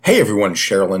Hey everyone,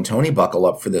 Cheryl and Tony, buckle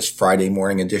up for this Friday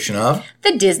morning edition of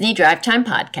the Disney Drive Time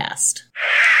Podcast.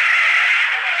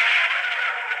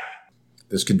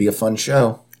 This could be a fun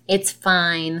show. It's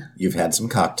fine. You've had some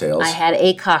cocktails. I had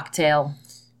a cocktail.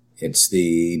 It's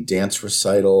the dance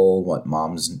recital,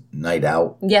 Mom's Night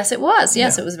Out? Yes, it was.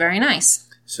 Yes, It was very nice.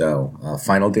 So,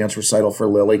 final dance recital for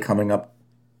Lily coming up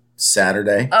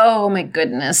Saturday. Oh my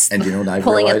goodness. And you know what I've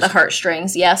Pulling realized? at the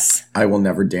heartstrings, yes. I will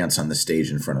never dance on the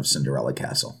stage in front of Cinderella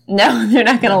Castle. No, they're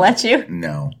not going to let you?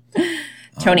 No.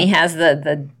 Tony has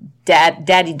the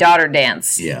daddy-daughter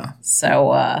dance. Yeah.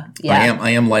 So, yeah. I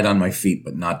am light on my feet,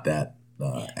 but not that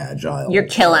agile. You're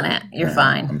killing it. You're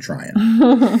fine. I'm trying.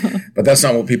 But that's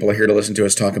not what people are here to listen to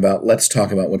us talk about. Let's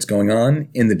talk about what's going on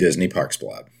in the Disney Parks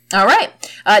blog. All right.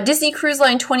 Disney Cruise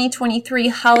Line 2023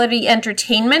 holiday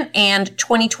entertainment and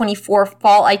 2024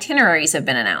 fall itineraries have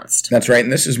been announced. That's right.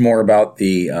 And this is more about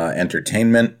the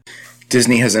entertainment.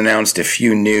 Disney has announced a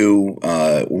few new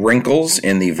wrinkles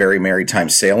in the Very Merry Time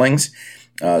sailings.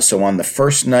 So on the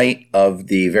first night of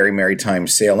the Very Merry Time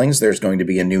sailings, there's going to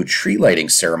be a new tree lighting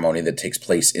ceremony that takes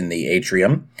place in the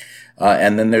atrium.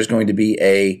 And then there's going to be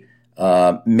a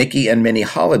Mickey and Minnie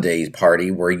holiday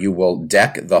party where you will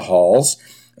deck the halls.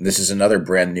 This is another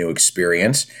brand new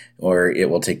experience where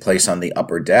it will take place on the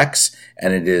upper decks,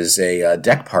 and it is a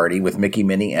deck party with Mickey,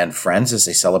 Minnie, and friends as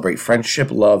they celebrate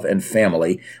friendship, love, and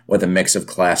family with a mix of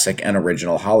classic and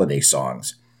original holiday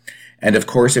songs. And of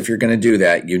course, if you're going to do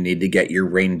that, you need to get your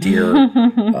reindeer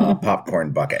popcorn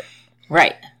bucket.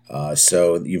 Right.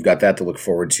 So you've got that to look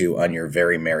forward to on your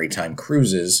Very Merry Time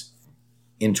cruises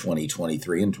in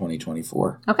 2023 and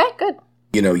 2024. Okay, good.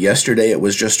 You know, yesterday it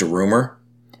was just a rumor.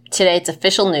 Today it's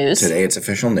official news.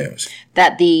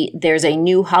 That there's a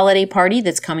new holiday party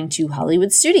that's coming to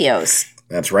Hollywood Studios.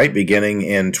 That's right. Beginning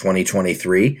in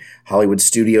 2023, Hollywood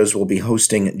Studios will be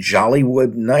hosting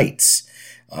Jollywood Nights.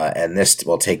 And this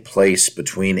will take place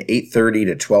between 8:30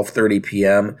 to 12:30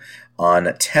 p.m.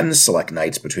 on 10 select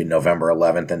nights between November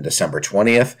 11th and December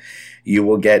 20th. You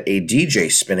will get a DJ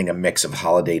spinning a mix of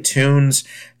holiday tunes.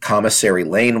 Commissary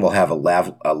Lane will have a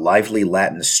lively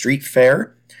Latin street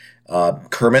fair.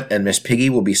 Kermit and Miss Piggy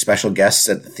will be special guests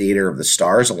at the Theater of the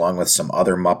Stars, along with some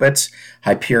other Muppets.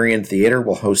 Hyperion Theater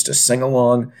will host a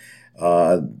sing-along.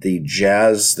 There's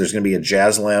going to be a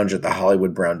jazz lounge at the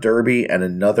Hollywood Brown Derby and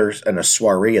a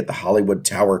soiree at the Hollywood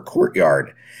Tower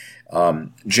Courtyard.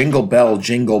 Jingle Bell,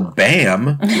 Jingle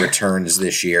Bam returns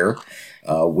this year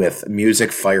with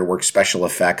music, fireworks, special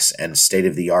effects, and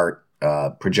state-of-the-art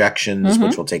projections,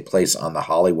 which will take place on the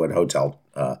Hollywood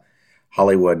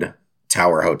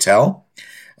Tower Hotel.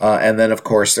 And then, of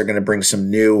course, they're going to bring some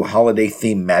new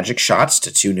holiday-themed magic shots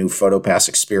to 2 new PhotoPass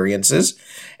experiences.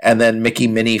 And then Mickey,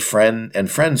 Minnie,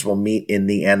 and Friends will meet in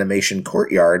the animation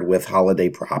courtyard with holiday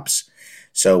props.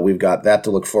 So we've got that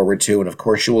to look forward to. And, of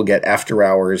course, you will get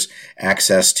after-hours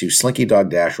access to Slinky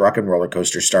Dog Dash, Rock and Roller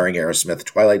Coaster starring Aerosmith,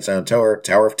 Twilight Zone, Tower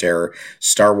of Terror,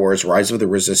 Star Wars, Rise of the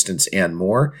Resistance, and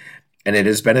more. And it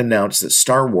has been announced that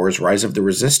Star Wars, Rise of the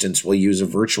Resistance will use a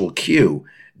virtual queue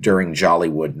during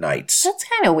Jollywood Nights. That's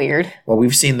kind of weird. Well,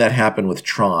 we've seen that happen with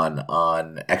Tron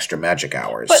on Extra Magic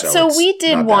Hours. But so we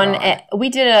did we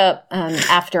did a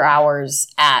after hours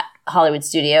at Hollywood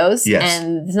Studios. Yes.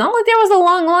 And it's not like there was a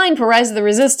long line for Rise of the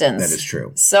Resistance. That is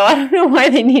true. So I don't know why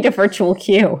they need a virtual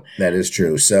queue. That is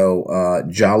true. So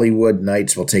Jollywood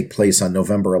Nights will take place on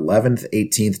November 11th,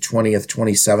 18th, 20th,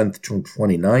 27th,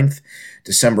 29th,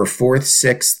 December 4th,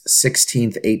 6th,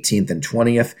 16th, 18th, and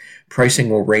 20th. Pricing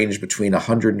will range between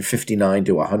 $159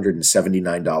 to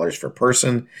 $179 per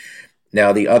person.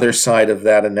 Now, the other side of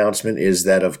that announcement is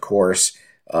that, of course,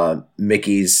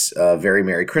 Mickey's Very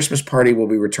Merry Christmas Party will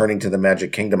be returning to the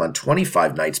Magic Kingdom on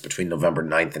 25 nights between November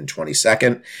 9th and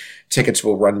 22nd. Tickets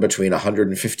will run between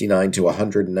 $159 to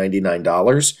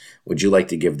 $199. Would you like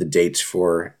to give the dates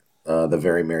for the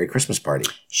Very Merry Christmas Party?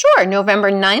 Sure.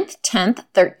 November 9th, 10th,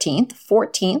 13th,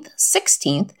 14th,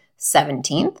 16th,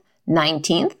 17th,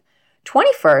 19th,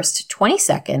 21st,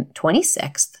 22nd,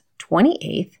 26th,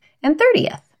 28th, and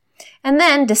 30th. And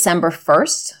then December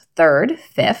 1st, 3rd,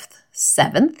 5th,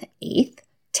 7th, 8th,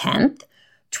 10th,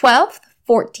 12th,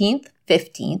 14th,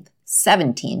 15th,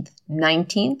 17th,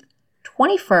 19th,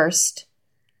 21st,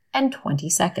 and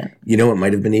 22nd. You know what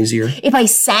might have been easier? If I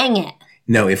sang it.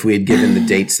 No, if we had given the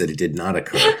dates that it did not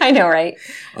occur. I know, right?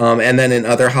 And then in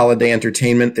other holiday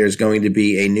entertainment, there's going to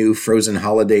be a new Frozen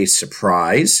Holiday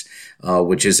Surprise,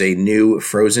 which is a new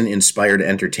Frozen-inspired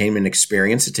entertainment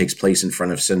experience that takes place in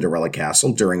front of Cinderella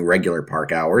Castle during regular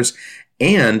park hours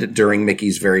And during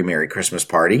Mickey's Very Merry Christmas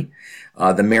Party,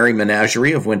 the Merry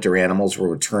Menagerie of Winter Animals will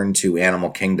return to Animal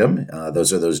Kingdom.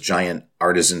 Those are those giant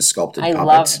artisan sculpted puppets. I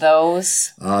love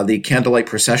those. The Candlelight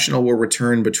Processional will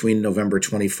return between November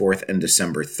 24th and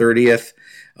December 30th.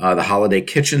 The Holiday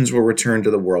Kitchens will return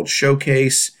to the World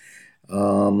Showcase.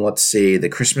 Let's see. The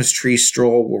Christmas Tree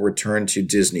Stroll will return to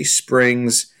Disney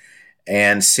Springs.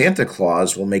 And Santa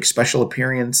Claus will make special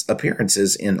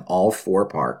appearances in all 4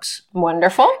 parks.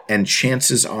 Wonderful. And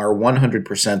chances are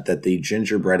 100% that the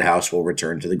Gingerbread House will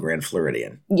return to the Grand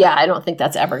Floridian. Yeah, I don't think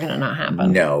that's ever going to not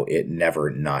happen. No, it never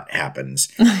not happens.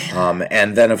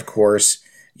 And then, of course,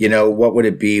 what would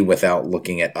it be without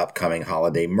looking at upcoming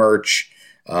holiday merch?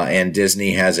 And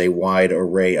Disney has a wide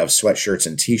array of sweatshirts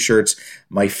and T-shirts.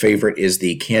 My favorite is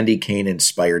the candy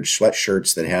cane-inspired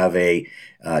sweatshirts that have a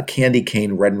candy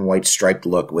cane red and white striped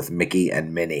look with Mickey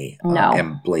and Minnie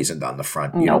emblazoned on the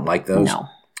front. You don't like those? No.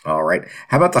 All right.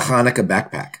 How about the Hanukkah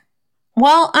backpack?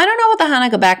 Well, I don't know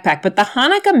about the Hanukkah backpack, but the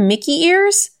Hanukkah Mickey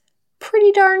ears,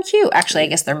 pretty darn cute. Actually, I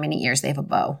guess they're mini ears. They have a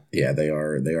bow. Yeah, they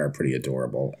are. They are pretty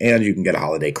adorable. And you can get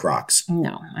holiday Crocs.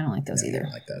 No, I don't like those either. You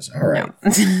don't like those. All right.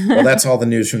 No. Well, that's all the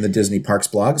news from the Disney Parks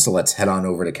blog. So let's head on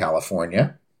over to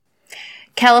California.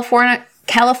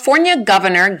 California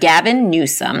Governor Gavin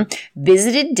Newsom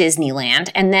visited Disneyland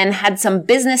and then had some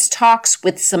business talks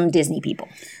with some Disney people.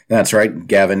 That's right.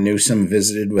 Gavin Newsom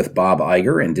visited with Bob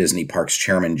Iger and Disney Parks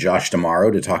Chairman Josh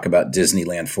D'Amaro to talk about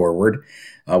Disneyland Forward.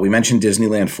 We mentioned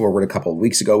Disneyland Forward a couple of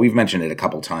weeks ago. We've mentioned it a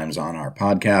couple times on our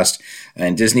podcast.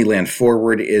 And Disneyland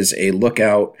Forward is a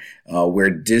lookout where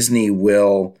Disney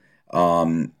will...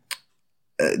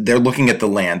 they're looking at the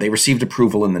land. They received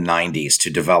approval in the 90s to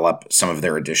develop some of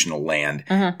their additional land.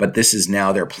 But this is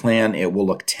now their plan. It will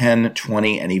look 10,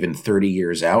 20, and even 30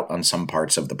 years out on some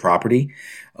parts of the property.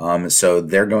 So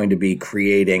they're going to be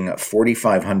creating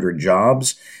 4,500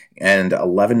 jobs and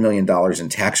 $11 million in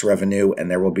tax revenue. And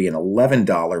there will be an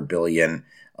 $11 billion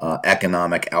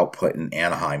economic output in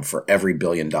Anaheim for every $1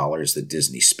 billion that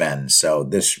Disney spends. So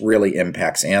this really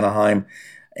impacts Anaheim.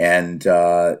 And,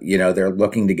 they're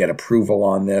looking to get approval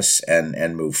on this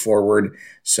and move forward.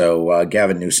 So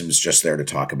Gavin Newsom's just there to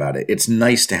talk about it. It's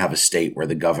nice to have a state where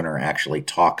the governor actually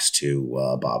talks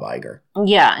to Bob Iger.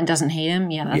 Yeah, and doesn't hate him.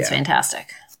 Yeah, that's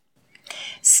fantastic.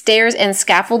 Stairs and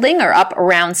scaffolding are up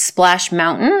around Splash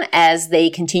Mountain as they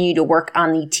continue to work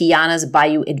on the Tiana's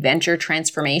Bayou Adventure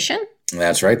transformation.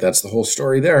 That's right. That's the whole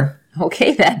story there.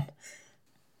 Okay, then.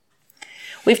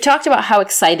 We've talked about how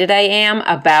excited I am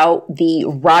about the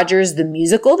Rogers the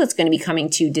Musical that's going to be coming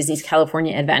to Disney's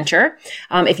California Adventure.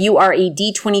 If you are a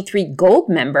D23 Gold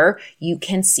member, you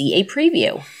can see a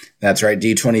preview. That's right.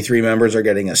 D23 members are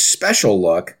getting a special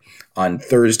look on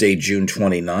Thursday, June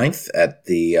 29th at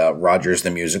the Rogers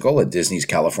the Musical at Disney's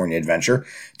California Adventure.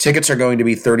 Tickets are going to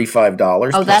be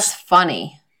 $35. Oh, that's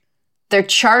funny. They're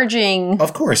charging...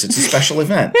 Of course, it's a special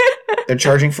event. They're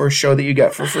charging for a show that you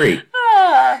get for free.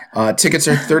 Tickets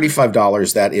are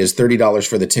 $35. That is $30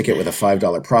 for the ticket with a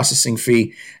 $5 processing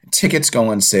fee. Tickets go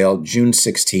on sale June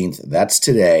 16th. That's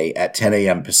today at 10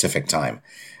 a.m. Pacific time.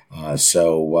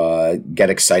 So get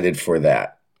excited for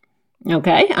that.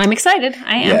 Okay, I'm excited.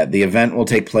 I am. Yeah, the event will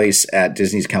take place at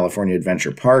Disney's California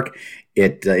Adventure Park.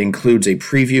 It includes a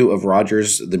preview of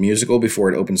Rogers the Musical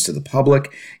before it opens to the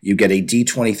public. You get a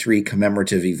D23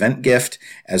 commemorative event gift,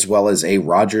 as well as a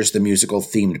Rogers the Musical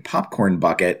themed popcorn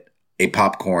bucket, a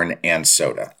popcorn and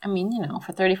soda. I mean,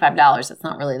 for $35, it's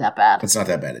not really that bad. It's not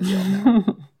that bad a deal,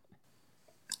 no.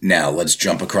 Now, let's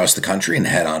jump across the country and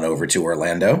head on over to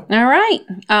Orlando. All right.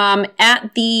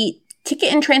 At the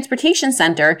Ticket and Transportation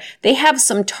Center, they have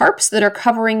some tarps that are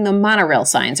covering the monorail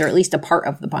signs, or at least a part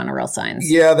of the monorail signs.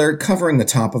 Yeah, they're covering the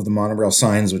top of the monorail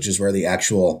signs, which is where the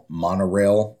actual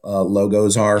monorail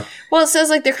logos are. Well, it says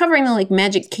they're covering the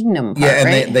Magic Kingdom part, yeah, and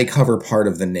right? they cover part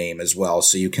of the name as well,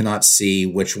 so you cannot see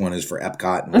which one is for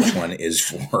Epcot and which one is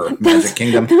for Magic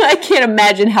Kingdom. I can't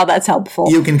imagine how that's helpful.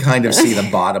 You can kind of see the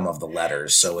bottom of the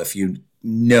letters, so if you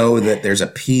know that there's a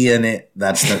P in it,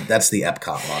 that's the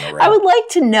Epcot monorail. I would like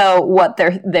to know what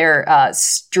their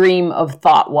stream of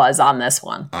thought was on this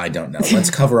one. I don't know.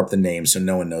 Let's cover up the name so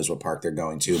no one knows what park they're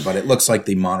going to, but it looks like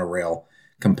the monorail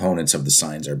components of the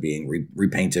signs are being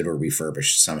repainted or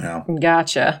refurbished somehow.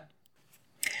 Gotcha.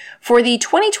 For the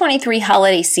 2023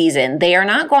 holiday season, they are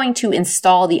not going to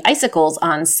install the icicles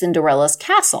on Cinderella's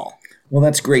castle. Well,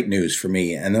 that's great news for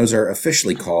me, and those are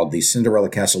officially called the Cinderella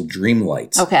Castle Dream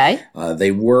Lights. Okay.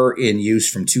 They were in use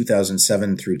from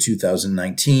 2007 through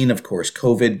 2019. Of course,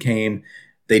 COVID came.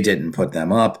 They didn't put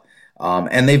them up.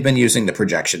 And they've been using the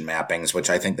projection mappings, which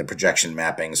I think the projection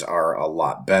mappings are a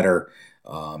lot better.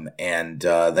 And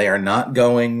they are not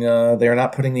going. They are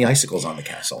not putting the icicles on the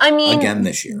castle. I mean, again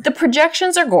this year. The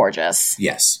projections are gorgeous.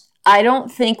 Yes. I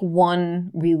don't think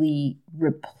one really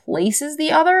replaces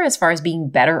the other as far as being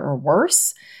better or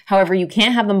worse. However, you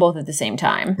can't have them both at the same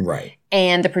time. Right.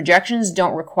 And the projections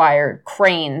don't require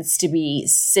cranes to be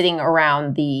sitting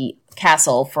around the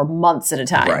castle for months at a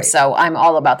time. Right. So I'm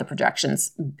all about the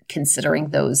projections considering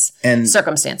those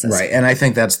circumstances. Right. And I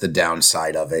think that's the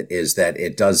downside of it is that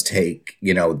it does take,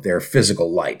 their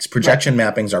physical lights. Projection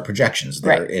mappings are projections.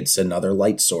 It's another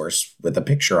light source with a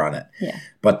picture on it. Yeah.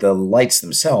 But the lights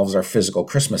themselves are physical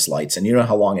Christmas lights. And you know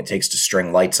how long it takes to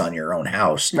string lights on your own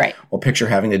house. Right. Well, picture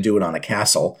having to do it on a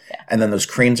castle. Yeah. And then those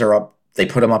cranes are up. They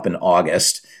put them up in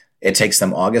August. It takes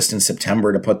them August and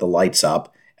September to put the lights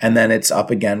up. And then it's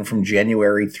up again from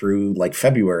January through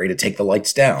February to take the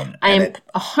lights down. I am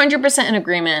 100% in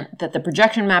agreement that the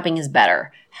projection mapping is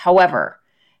better. However,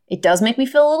 it does make me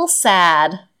feel a little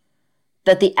sad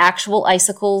that the actual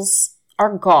icicles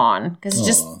are gone. Because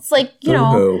it's like, I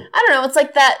don't know. It's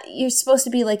like that you're supposed to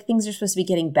be things are supposed to be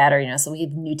getting better, so we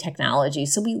have new technology.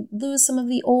 So we lose some of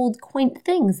the old quaint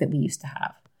things that we used to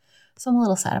have. So I'm a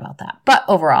little sad about that. But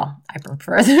overall, I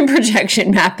prefer the projection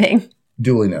mapping.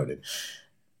 Duly noted.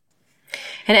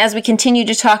 And as we continue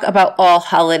to talk about all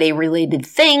holiday-related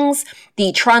things,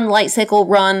 the Tron Light Cycle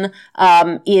Run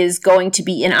is going to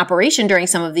be in operation during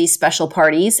some of these special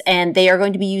parties, and they are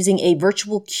going to be using a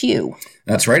virtual queue.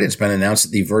 That's right. It's been announced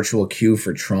that the virtual queue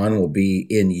for Tron will be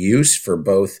in use for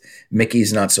both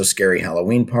Mickey's Not So Scary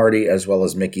Halloween Party as well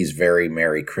as Mickey's Very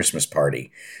Merry Christmas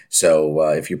Party. So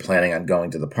if you're planning on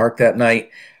going to the park that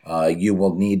night, you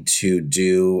will need to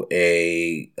do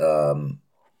a...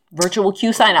 virtual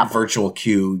queue sign up. Virtual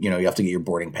queue, you have to get your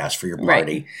boarding pass for your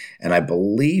party. Right. And I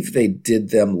believe they did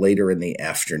them later in the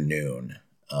afternoon.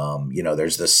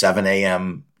 There's the 7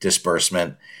 a.m.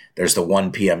 disbursement. There's the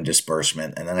 1 p.m.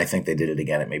 disbursement. And then I think they did it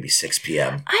again at maybe 6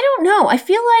 p.m. I don't know. I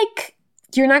feel like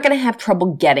you're not going to have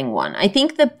trouble getting one. I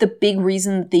think that the big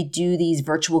reason that they do these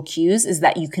virtual queues is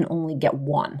that you can only get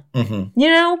one.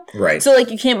 Mm-hmm. Right. So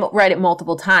you can't ride it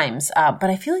multiple times. But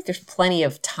I feel like there's plenty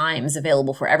of times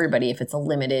available for everybody if it's a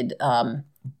limited.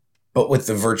 But with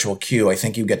the virtual queue, I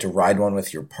think you get to ride one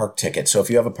with your park ticket. So if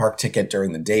you have a park ticket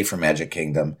during the day for Magic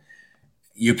Kingdom,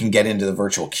 you can get into the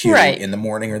virtual queue in the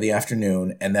morning or the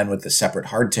afternoon. And then with the separate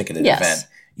hard ticketed event,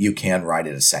 you can ride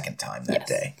it a second time that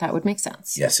day. That would make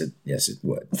sense. Yes, it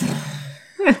would.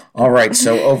 All right.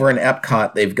 So over in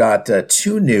Epcot, they've got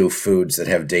 2 new foods that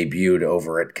have debuted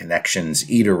over at Connections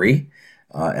Eatery.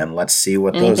 And let's see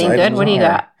what those items good? What do you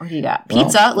got? What do you got?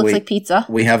 Pizza. Well, Looks like pizza.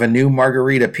 We have a new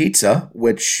margarita pizza,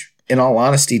 which, in all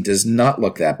honesty, does not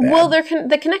look that bad. Well,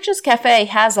 the Connections Cafe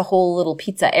has a whole little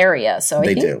pizza area, so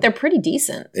I think they're pretty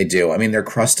decent. They do. I mean, their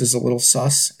crust is a little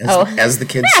sus, as the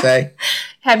kids say.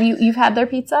 Have you've had their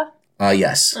pizza?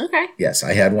 Yes. Okay. Yes,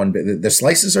 I had one. The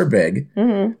slices are big.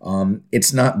 Mm-hmm.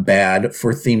 It's not bad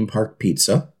for theme park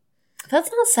pizza. That's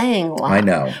not saying a lot. I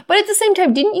know. But at the same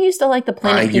time, didn't you used to like the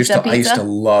Planet Pizza? I used to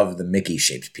love the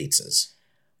Mickey-shaped pizzas.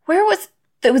 Where was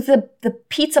the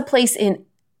pizza place in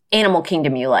Animal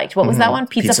Kingdom you liked? What was that one?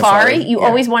 Pizzafari? You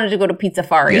always wanted to go to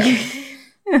Pizzafari.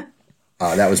 Yeah.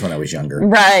 That was when I was younger.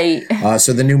 Right.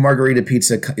 So the new margarita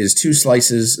pizza is 2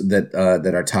 slices that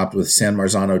are topped with San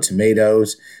Marzano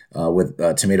tomatoes with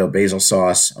tomato basil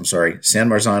sauce. I'm sorry, San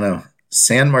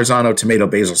Marzano tomato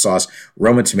basil sauce,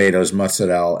 Roma tomatoes,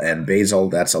 mozzarella, and basil.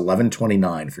 That's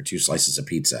 $11.29 for 2 slices of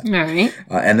pizza. All right.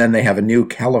 And then they have a new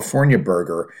California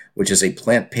burger, which is a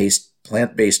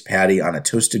plant-based patty on a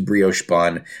toasted brioche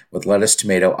bun with lettuce,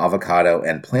 tomato, avocado,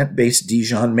 and plant-based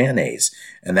Dijon mayonnaise.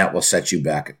 And that will set you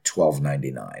back at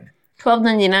 $12.99.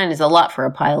 $12.99 is a lot for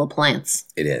a pile of plants.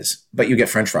 It is. But you get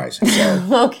French fries.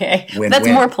 So okay. That's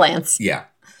more plants. Yeah.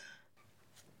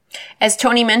 As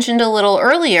Tony mentioned a little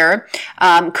earlier,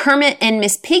 Kermit and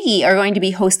Miss Piggy are going to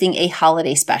be hosting a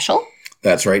holiday special.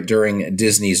 That's right. During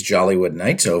Disney's Jollywood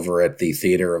Nights over at the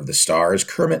Theater of the Stars,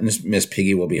 Kermit and Miss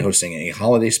Piggy will be hosting a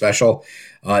holiday special.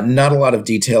 Not a lot of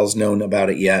details known about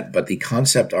it yet, but the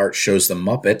concept art shows the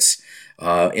Muppets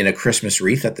in a Christmas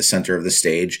wreath at the center of the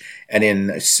stage. And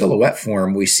in silhouette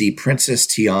form, we see Princess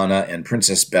Tiana and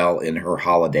Princess Belle in her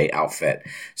holiday outfit.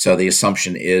 So the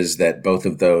assumption is that both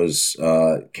of those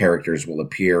characters will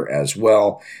appear as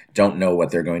well. Don't know what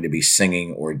they're going to be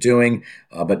singing or doing,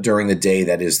 but during the day,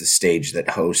 that is the stage that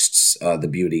hosts the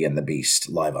Beauty and the Beast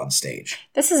live on stage.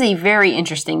 This is a very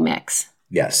interesting mix.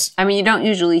 Yes. I mean, you don't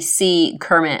usually see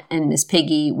Kermit and Miss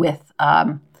Piggy with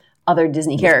other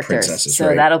Disney characters. So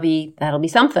right. that'll be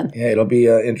something. Yeah, it'll be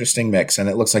an interesting mix. And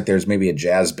it looks like there's maybe a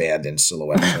jazz band in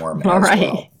silhouette form as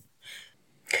well.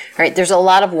 All right, there's a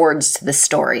lot of words to this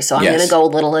story, so I'm going to go a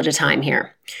little at a time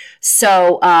here.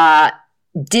 So,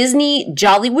 Disney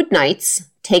Jollywood Nights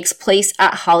takes place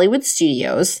at Hollywood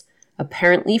Studios,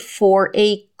 apparently for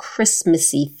a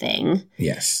Christmassy thing.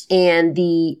 Yes. And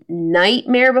the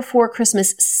Nightmare Before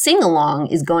Christmas sing-along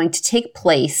is going to take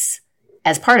place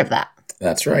as part of that.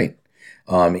 That's right.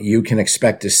 You can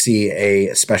expect to see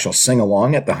a special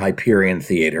sing-along at the Hyperion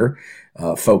Theater,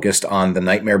 focused on The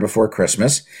Nightmare Before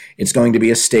Christmas. It's going to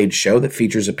be a stage show that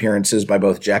features appearances by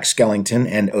both Jack Skellington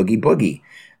and Oogie Boogie.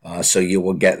 So you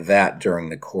will get that during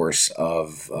the course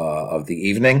of the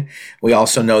evening. We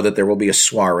also know that there will be a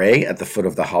soiree at the foot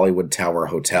of the Hollywood Tower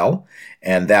Hotel,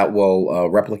 and that will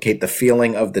replicate the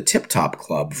feeling of the Tip Top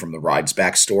Club from the ride's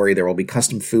backstory. There will be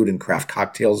custom food and craft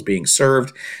cocktails being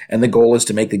served, and the goal is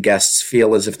to make the guests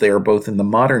feel as if they are both in the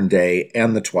modern day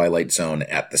and the Twilight Zone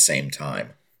at the same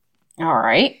time. All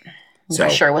right. I'm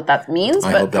not sure what that means,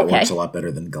 I but hope that okay. works a lot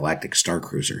better than Galactic Star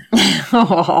Cruiser.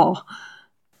 Oh.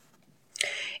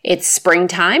 It's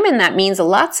springtime, and that means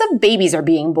lots of babies are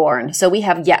being born. So we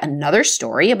have yet another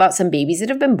story about some babies that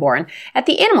have been born at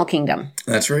the animal kingdom.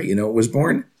 That's right. You know what was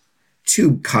born?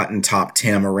 2 cotton-top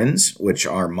tamarins, which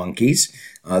are monkeys.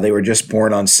 They were just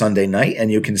born on Sunday night,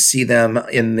 and you can see them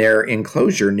in their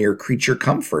enclosure near Creature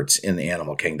Comforts in the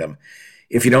animal kingdom.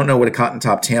 If you don't know what a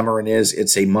cotton-top tamarin is,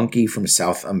 it's a monkey from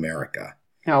South America.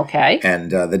 Okay. And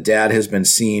the dad has been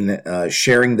seen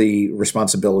sharing the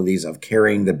responsibilities of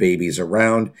carrying the babies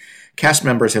around. Cast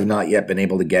members have not yet been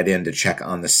able to get in to check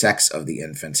on the sex of the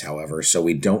infants, however, so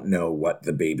we don't know what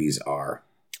the babies are.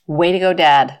 Way to go,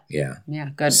 Dad. Yeah. Yeah,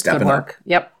 good Stepping work. up.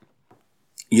 Yep.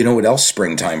 You know what else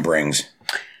springtime brings?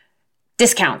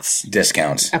 Discounts.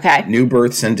 Okay. New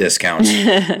births and discounts.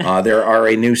 There are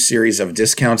a new series of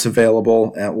discounts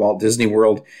available at Walt Disney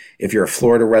World. If you're a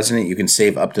Florida resident, you can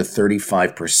save up to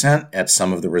 35% at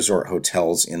some of the resort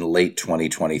hotels in late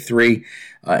 2023.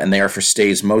 And they are for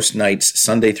stays most nights,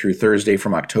 Sunday through Thursday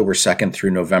from October 2nd through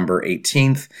November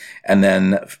 18th. And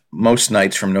then most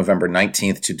nights from November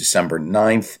 19th to December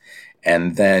 9th.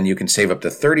 And then you can save up to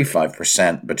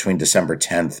 35% between December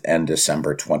 10th and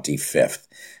December 25th.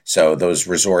 So those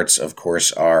resorts, of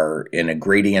course, are in a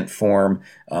gradient form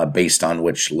based on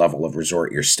which level of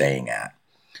resort you're staying at.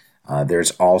 There's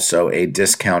also a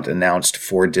discount announced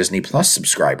for Disney Plus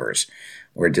subscribers,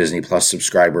 where Disney Plus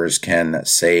subscribers can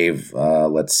save,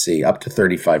 up to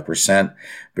 35%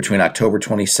 between October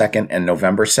 22nd and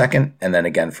November 2nd, and then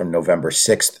again from November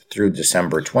 6th through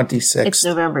December 26th. It's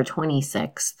November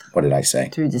 26th. What did I say?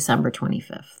 Through December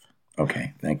 25th.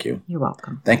 Okay, thank you. You're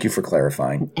welcome. Thank you for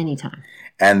clarifying. Anytime.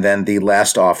 And then the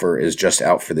last offer is just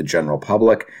out for the general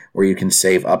public, where you can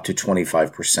save up to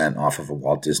 25% off of a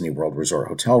Walt Disney World Resort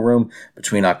hotel room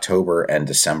between October and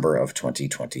December of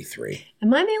 2023.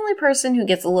 Am I the only person who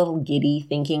gets a little giddy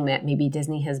thinking that maybe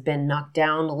Disney has been knocked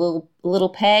down a little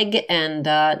peg and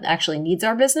actually needs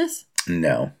our business?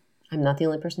 No. I'm not the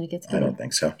only person who gets giddy? I don't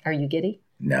think so. Are you giddy?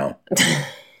 No.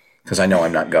 Because I know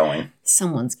I'm not going.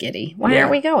 Someone's giddy. Why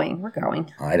aren't we going? We're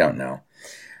going. I don't know.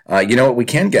 You know what we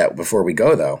can get before we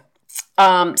go, though?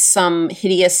 Some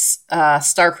hideous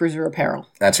Star Cruiser apparel.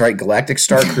 That's right, Galactic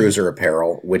Star Cruiser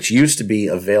apparel, which used to be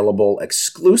available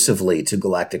exclusively to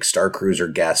Galactic Star Cruiser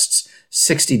guests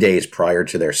 60 days prior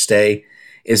to their stay,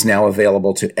 is now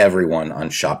available to everyone on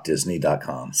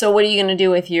shopdisney.com. So what are you going to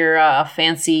do with your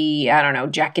fancy,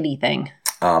 jackety thing?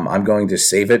 I'm going to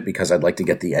save it because I'd like to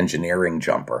get the engineering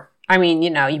jumper. I mean,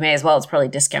 you may as well. It's probably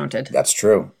discounted. That's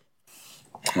true.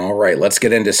 All right, let's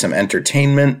get into some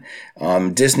entertainment.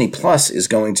 Disney Plus is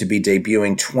going to be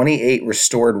debuting 28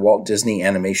 restored Walt Disney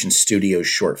Animation Studios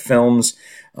short films,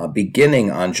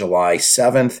 beginning on July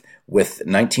 7th with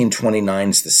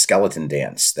 1929's The Skeleton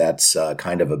Dance. That's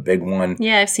kind of a big one.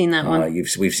 Yeah, I've seen that one.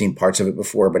 We've seen parts of it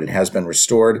before, but it has been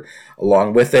restored.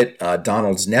 Along with it,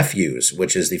 Donald's Nephews,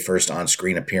 which is the first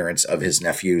on-screen appearance of his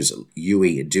nephews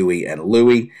Huey, Dewey, and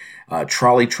Louie.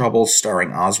 Trolley Troubles,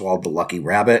 starring Oswald the Lucky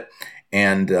Rabbit.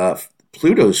 And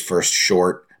Pluto's first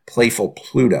short, Playful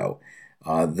Pluto.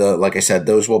 Like I said,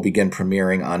 those will begin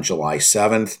premiering on July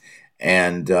 7th,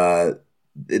 and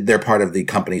they're part of the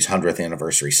company's 100th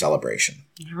anniversary celebration.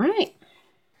 All right.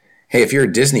 Hey, if you're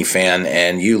a Disney fan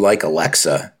and you like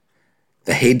Alexa,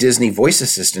 the Hey Disney voice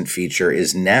assistant feature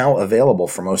is now available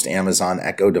for most Amazon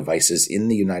Echo devices in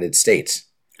the United States.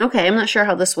 Okay, I'm not sure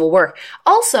how this will work.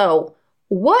 Also,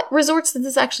 what resorts did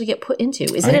this actually get put into?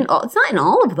 Is it in all? It's not in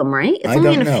all of them, right? It's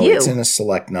only in a few. It's in a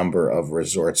select number of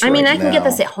resorts. I mean, I can get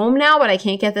this at home now, but I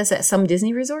can't get this at some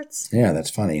Disney resorts. Yeah, that's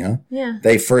funny, huh? Yeah.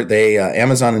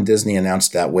 Amazon and Disney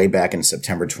announced that way back in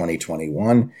September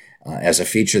 2021, as a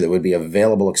feature that would be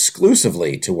available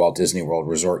exclusively to Walt Disney World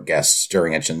Resort guests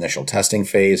during its initial testing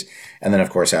phase. And then, of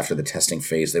course, after the testing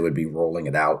phase, they would be rolling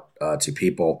it out to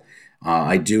people.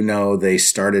 I do know they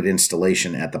started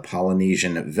installation at the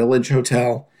Polynesian Village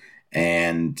Hotel,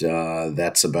 and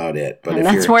that's about it. But and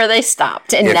that's where they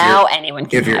stopped, and now anyone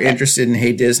can If you're interested in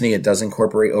Hey Disney, it does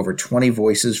incorporate over 20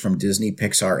 voices from Disney,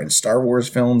 Pixar, and Star Wars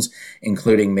films,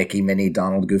 including Mickey, Minnie,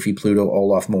 Donald, Goofy, Pluto,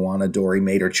 Olaf, Moana, Dory,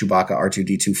 Mater, Chewbacca,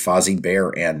 R2-D2, Fozzie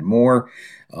Bear, and more.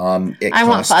 I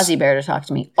want Fozzie Bear to talk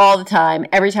to me all the time.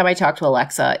 Every time I talk to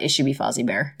Alexa, it should be Fozzie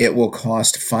Bear. It will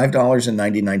cost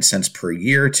 $5.99 per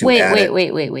year to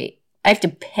Wait. I have to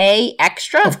pay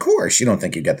extra? Of course. You don't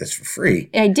think you get this for free.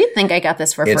 I did think I got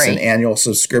this for free. It's an annual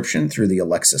subscription through the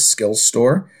Alexa Skills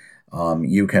Store.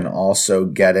 You can also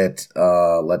get it,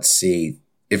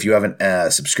 if you have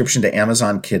a subscription to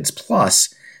Amazon Kids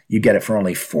Plus, you get it for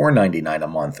only $4.99 a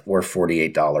month or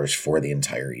 $48 for the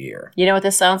entire year. You know what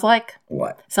this sounds like?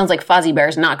 What? Sounds like Fozzie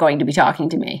Bear's not going to be talking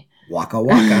to me. Waka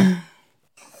waka.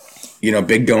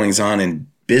 Big goings on in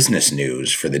business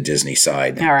news for the Disney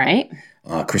side. All right.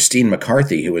 Christine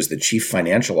McCarthy, who is the chief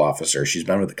financial officer, she's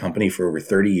been with the company for over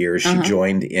 30 years. She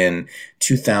joined in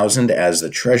 2000 as the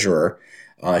treasurer.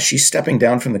 She's stepping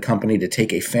down from the company to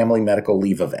take a family medical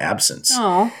leave of absence.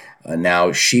 Oh.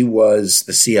 Now, she was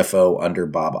the CFO under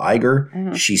Bob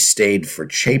Iger. She stayed for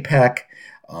Chapek.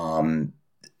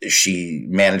 She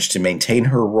managed to maintain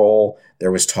her role.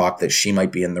 There was talk that she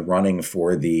might be in the running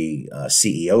for the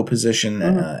CEO position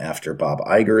after Bob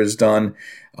Iger is done.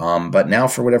 But now,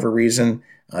 for whatever reason,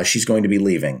 she's going to be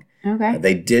leaving. Okay.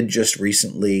 They did just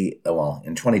recently,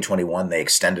 in 2021, they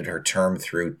extended her term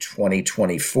through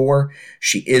 2024.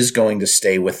 She is going to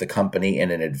stay with the company in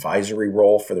an advisory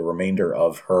role for the remainder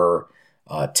of her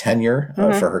tenure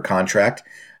for her contract.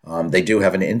 They do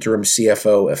have an interim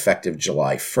CFO effective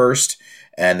July 1st,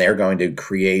 and they're going to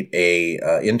create a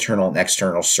internal and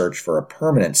external search for a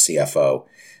permanent CFO.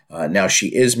 Now,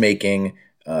 she is making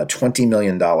 $20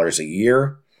 million a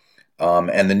year.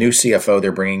 And the new CFO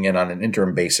they're bringing in on an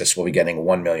interim basis will be getting a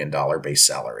 $1 million base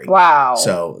salary. Wow!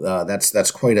 So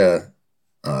that's quite a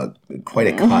cut for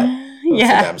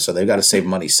them. So they've got to save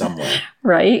money somewhere,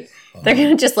 right? They're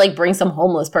going to just bring some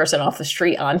homeless person off the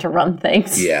street on to run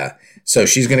things. Yeah. So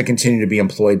she's going to continue to be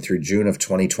employed through June of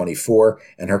 2024,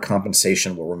 and her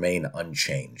compensation will remain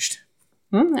unchanged.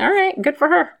 All right, good for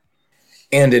her.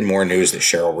 And in more news that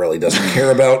Cheryl really doesn't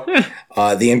care about,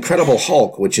 The Incredible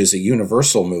Hulk, which is a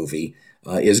Universal movie,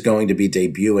 is going to be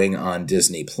debuting on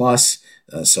Disney Plus.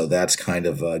 So that's kind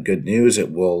of good news.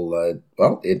 It will,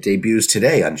 it debuts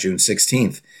today on June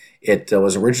 16th. It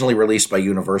was originally released by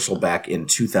Universal back in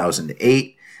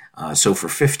 2008. So for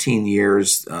 15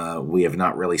 years, we have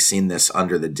not really seen this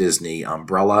under the Disney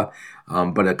umbrella.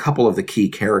 But a couple of the key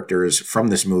characters from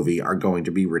this movie are going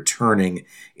to be returning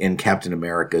in Captain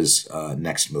America's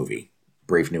next movie,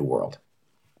 Brave New World.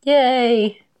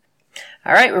 Yay!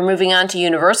 All right, we're moving on to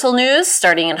Universal news,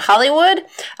 starting in Hollywood.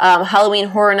 Halloween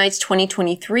Horror Nights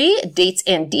 2023, dates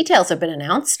and details have been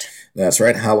announced. That's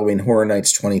right. Halloween Horror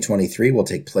Nights 2023 will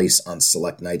take place on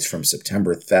select nights from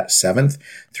September 7th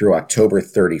through October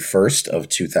 31st of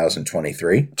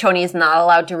 2023. Tony is not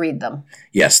allowed to read them.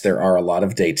 Yes, there are a lot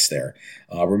of dates there.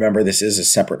 Remember, this is a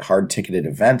separate hard-ticketed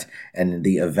event, and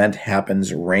the event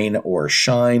happens rain or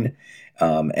shine,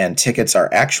 and tickets are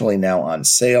actually now on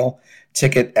sale.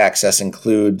 Ticket access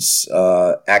includes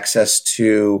access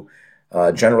to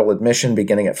general admission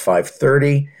beginning at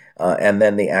 5:30, and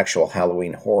then the actual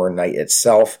Halloween Horror Night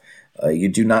itself. You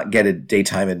do not get a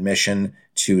daytime admission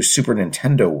to Super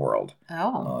Nintendo World.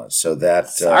 Oh. So that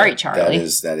sorry, Charlie.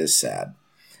 That is sad.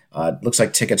 It looks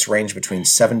like tickets range between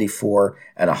 $74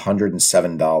 and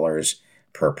 $107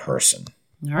 per person.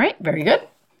 All right, very good.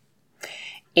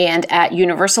 And at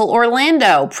Universal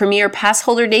Orlando, premiere pass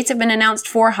holder dates have been announced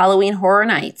for Halloween Horror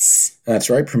Nights. That's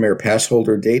right. Premiere pass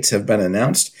holder dates have been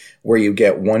announced, where you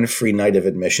get one free night of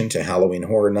admission to Halloween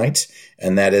Horror Nights,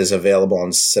 and that is available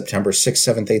on September 6th,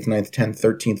 7th, 8th, 9th, 10th,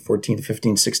 13th, 14th,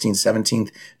 15th, 16th,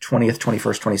 17th, 20th,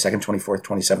 21st, 22nd, 24th,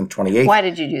 27th, 28th. Why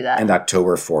did you do that? And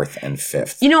October 4th and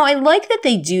 5th. You know, I like that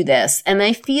they do this, and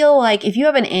I feel like if you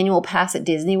have an annual pass at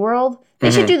Disney World, they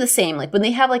should do the same. Like when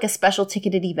they have a special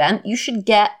ticketed event, you should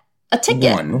get a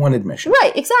ticket. One admission.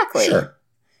 Right, exactly. Sure.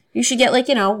 You should get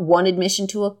one admission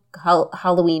to a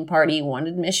Halloween party, one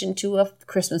admission to a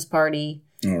Christmas party.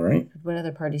 All right. What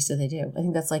other parties do they do? I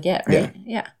think that's it, right?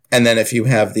 Yeah. And then if you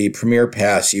have the premiere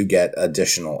pass, you get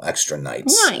additional extra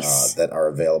nights nice. That are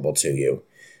available to you.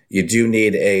 You do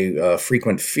need a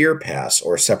frequent fear pass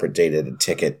or separate dated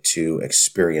ticket to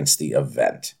experience the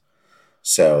event.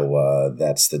 So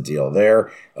that's the deal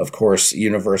there. Of course,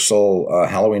 Universal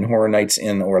Halloween Horror Nights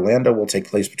in Orlando will take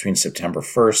place between September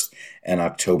 1st and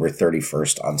October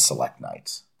 31st on select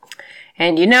nights.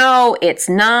 And it's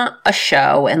not a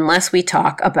show unless we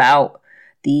talk about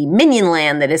the Minion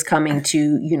Land that is coming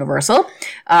to Universal.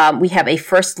 We have a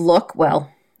first look,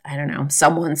 I don't know,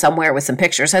 someone somewhere with some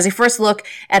pictures has a first look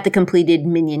at the completed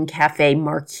Minion Cafe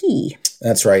marquee.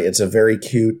 That's right. It's a very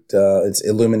cute, it's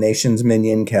Illuminations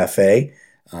Minion Cafe.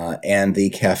 And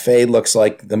the cafe looks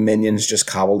like the Minions just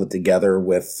cobbled it together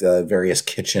with various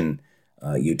kitchen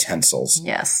utensils.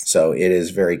 Yes. So it is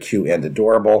very cute and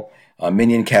adorable.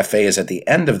 Minion Cafe is at the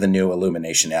end of the new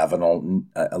Illumination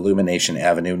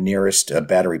Avenue nearest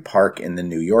Battery Park in the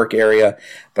New York area.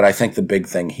 But I think the big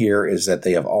thing here is that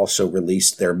they have also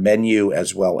released their menu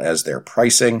as well as their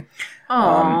pricing.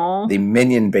 The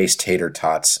Minion-based tater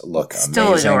tots look Still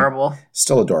amazing. Adorable.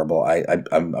 Still adorable.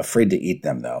 I'm afraid to eat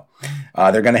them, though.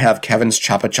 They're going to have Kevin's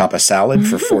Chapa Chapa Salad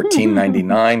for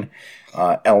 $14.99.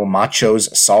 El Macho's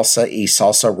Salsa y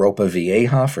Salsa Ropa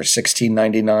Vieja for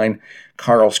 $16.99.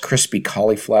 Carl's Crispy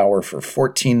Cauliflower for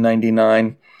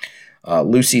 $14.99.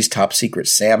 Lucy's Top Secret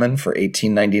Salmon for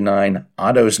 $18.99.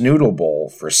 Otto's Noodle Bowl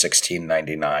for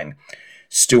 $16.99.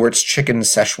 Stewart's Chicken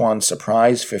Szechuan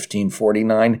Surprise,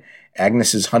 $15.49.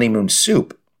 Agnes's Honeymoon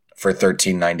Soup for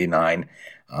 $13.99.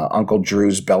 Uncle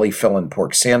Drew's Belly Fillin'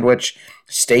 Pork Sandwich.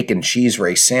 Steak and Cheese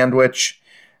Ray Sandwich.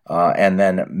 And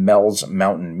then Mel's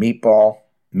Meatball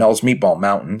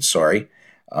Mountain,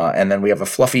 and then we have a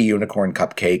fluffy unicorn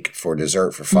cupcake for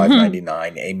dessert for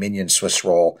 $5.99, a Minion Swiss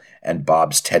roll, and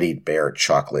Bob's Teddy Bear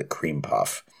chocolate cream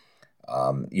puff.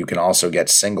 You can also get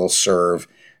single-serve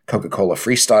Coca-Cola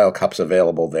Freestyle cups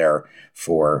available there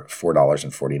for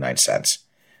 $4.49.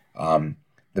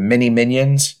 The Mini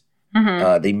Minions,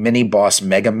 the Mini Boss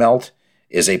Mega Melt,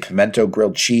 is a pimento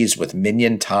grilled cheese with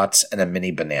Minion tots and a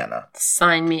mini banana.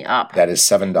 Sign me up. That is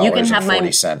 $7.40. You can have my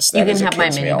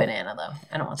mini banana, though.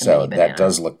 I don't want the mini banana. So that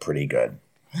does look pretty good.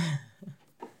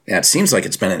 Yeah, it seems like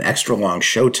it's been an extra long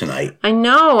show tonight. I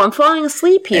know. I'm falling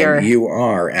asleep here. And you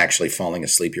are actually falling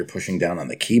asleep. You're pushing down on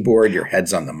the keyboard. Your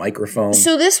head's on the microphone.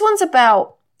 So this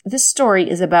story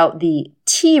is about the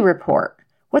Tea Report.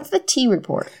 What's the Tea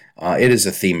Report? It is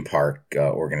a theme park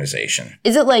organization.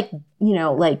 Is it like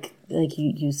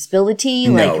you spill the tea?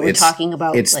 No, we're talking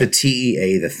about. It's the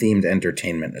TEA, the Themed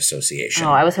Entertainment Association.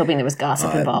 Oh, I was hoping there was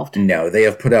gossip involved. No, they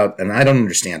have put out, and I don't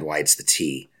understand why it's the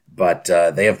T, but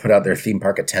they have put out their theme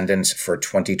park attendance for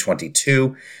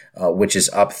 2022, which is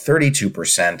up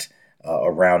 32%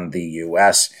 around the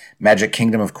U.S. Magic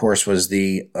Kingdom, of course, was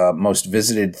the most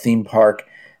visited theme park.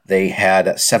 They had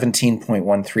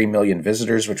 17.13 million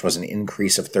visitors, which was an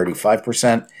increase of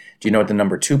 35%. Do you know what the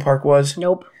number 2 park was?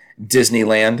 Nope.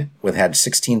 Disneyland had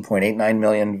 16.89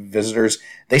 million visitors.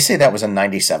 They say that was a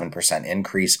 97%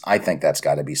 increase. I think that's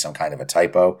got to be some kind of a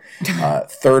typo.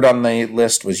 Third on the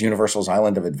list was Universal's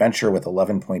Island of Adventure with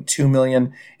 11.2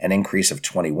 million, an increase of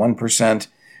 21%.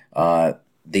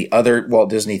 The other Walt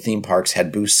Disney theme parks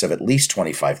had boosts of at least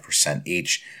 25%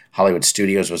 each. Hollywood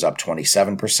Studios was up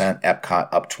 27%, Epcot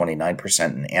up 29%,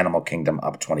 and Animal Kingdom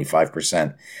up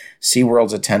 25%.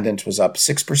 SeaWorld's attendance was up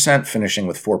 6%, finishing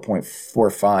with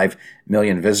 4.45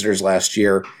 million visitors last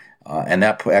year, and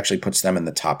that actually puts them in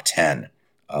the top 10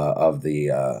 of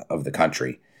the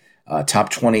country. Top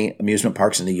 20 amusement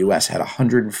parks in the U.S. had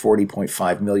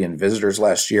 140.5 million visitors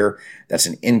last year. That's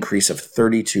an increase of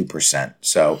 32%.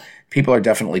 So people are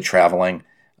definitely traveling,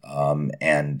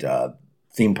 and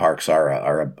theme parks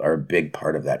are a big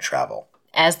part of that travel.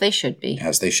 As they should be.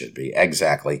 As they should be,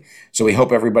 exactly. So we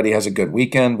hope everybody has a good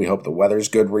weekend. We hope the weather's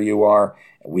good where you are.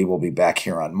 We will be back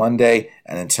here on Monday.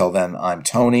 And until then, I'm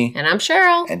Tony. And I'm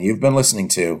Cheryl. And you've been listening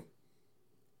to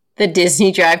the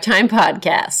Disney Drive Time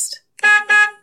Podcast.